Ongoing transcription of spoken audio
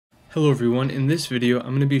Hello everyone, in this video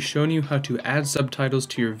I'm going to be showing you how to add subtitles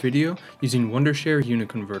to your video using Wondershare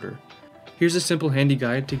UniConverter. Here's a simple handy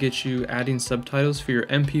guide to get you adding subtitles for your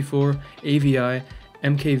MP4, AVI,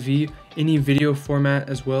 MKV, any video format,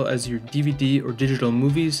 as well as your DVD or digital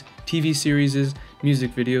movies, TV series,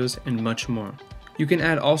 music videos, and much more. You can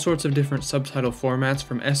add all sorts of different subtitle formats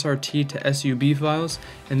from SRT to SUB files,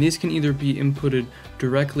 and these can either be inputted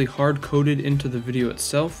directly hard-coded into the video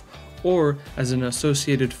itself or as an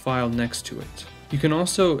associated file next to it. You can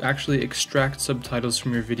also actually extract subtitles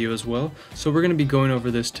from your video as well, so we're going to be going over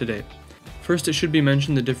this today. First, it should be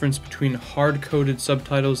mentioned the difference between hard-coded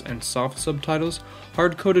subtitles and soft subtitles.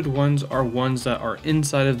 Hard-coded ones are ones that are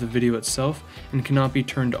inside of the video itself and cannot be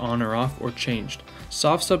turned on or off or changed.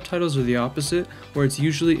 Soft subtitles are the opposite, where it's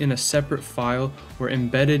usually in a separate file or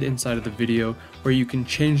embedded inside of the video, where you can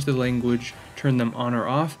change the language, turn them on or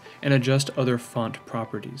off, and adjust other font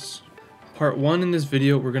properties. Part 1 in this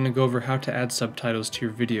video, we're going to go over how to add subtitles to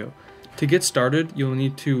your video. To get started, you'll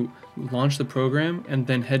need to launch the program and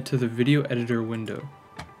then head to the video editor window.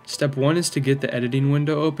 Step 1 is to get the editing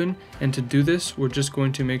window open, and to do this, we're just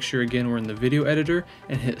going to make sure again we're in the video editor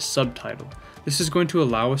and hit subtitle. This is going to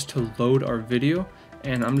allow us to load our video,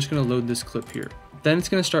 and I'm just going to load this clip here. Then it's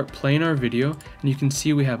going to start playing our video, and you can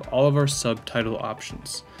see we have all of our subtitle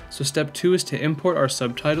options. So step 2 is to import our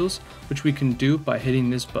subtitles, which we can do by hitting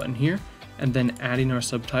this button here, and then adding our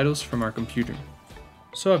subtitles from our computer.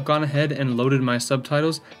 So I've gone ahead and loaded my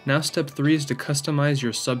subtitles. Now step 3 is to customize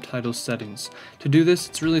your subtitle settings. To do this,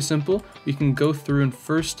 it's really simple. We can go through and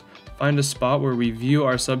first find a spot where we view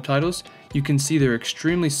our subtitles. You can see they're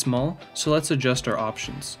extremely small, so let's adjust our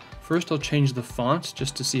options. First, I'll change the font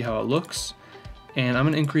just to see how it looks, and I'm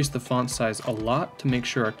going to increase the font size a lot to make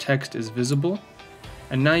sure our text is visible.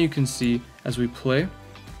 And now you can see as we play,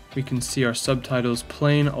 we can see our subtitles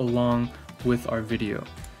playing along with our video.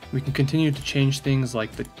 We can continue to change things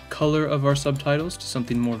like the color of our subtitles to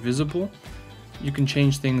something more visible. You can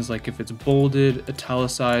change things like if it's bolded,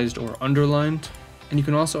 italicized, or underlined. And you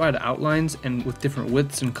can also add outlines and with different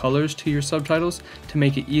widths and colors to your subtitles to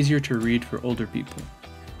make it easier to read for older people.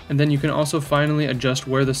 And then you can also finally adjust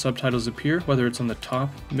where the subtitles appear, whether it's on the top,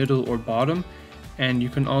 middle, or bottom. And you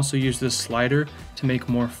can also use this slider to make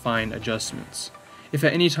more fine adjustments. If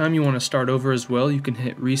at any time you want to start over as well, you can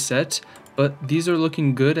hit reset, but these are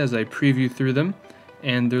looking good as I preview through them,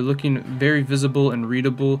 and they're looking very visible and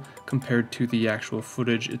readable compared to the actual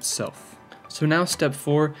footage itself. So now step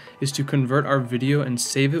 4 is to convert our video and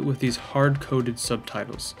save it with these hard-coded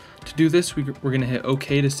subtitles. To do this, we're going to hit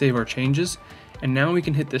OK to save our changes, and now we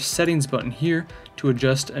can hit the settings button here to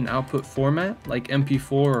adjust an output format like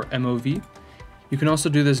MP4 or MOV. You can also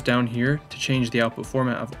do this down here to change the output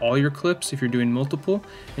format of all your clips if you're doing multiple,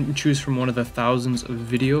 and choose from one of the thousands of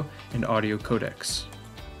video and audio codecs.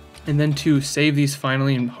 And then to save these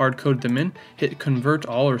finally and hard code them in, hit convert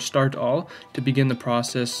all or start all to begin the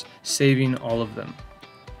process saving all of them.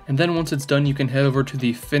 And then once it's done, you can head over to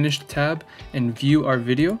the finished tab and view our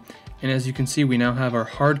video, and as you can see we now have our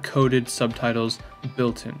hard coded subtitles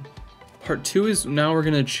built in. Part 2 is now we're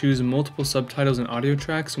going to choose multiple subtitles and audio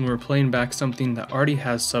tracks when we're playing back something that already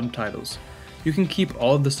has subtitles. You can keep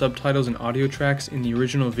all of the subtitles and audio tracks in the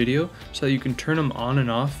original video so that you can turn them on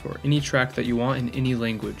and off for any track that you want in any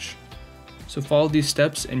language. So follow these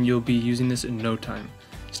steps and you'll be using this in no time.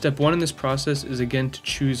 Step 1 in this process is again to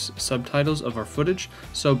choose subtitles of our footage.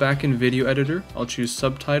 So back in Video Editor, I'll choose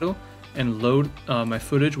Subtitle and load my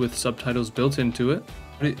footage with subtitles built into it.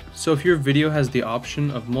 So if your video has the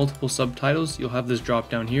option of multiple subtitles, you'll have this drop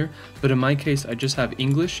down here, but in my case I just have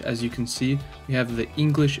English. As you can see, we have the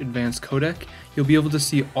English Advanced Codec. You'll be able to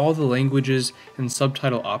see all the languages and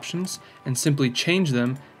subtitle options and simply change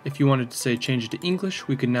them. If you wanted to say change it to English,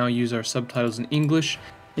 we could now use our subtitles in English,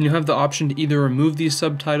 and you'll have the option to either remove these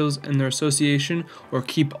subtitles and their association or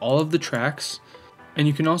keep all of the tracks, and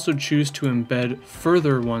you can also choose to embed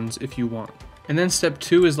further ones if you want. And then step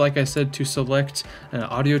 2 is, like I said, to select an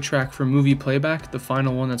audio track for movie playback, the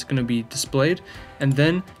final one that's going to be displayed. And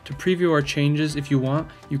then to preview our changes, if you want,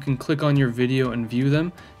 you can click on your video and view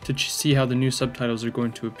them to see how the new subtitles are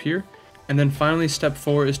going to appear. And then finally, step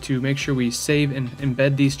 4 is to make sure we save and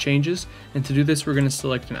embed these changes. And to do this, we're going to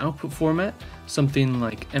select an output format, something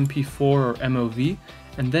like MP4 or MOV,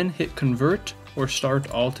 and then hit convert or start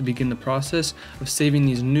all to begin the process of saving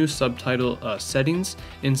these new subtitle settings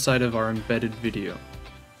inside of our embedded video.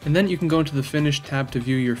 And then you can go into the finished tab to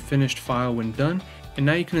view your finished file when done, and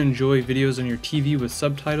now you can enjoy videos on your TV with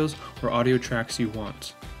subtitles or audio tracks you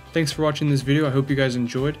want. Thanks for watching this video. I hope you guys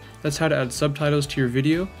enjoyed. That's how to add subtitles to your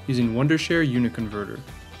video using Wondershare UniConverter.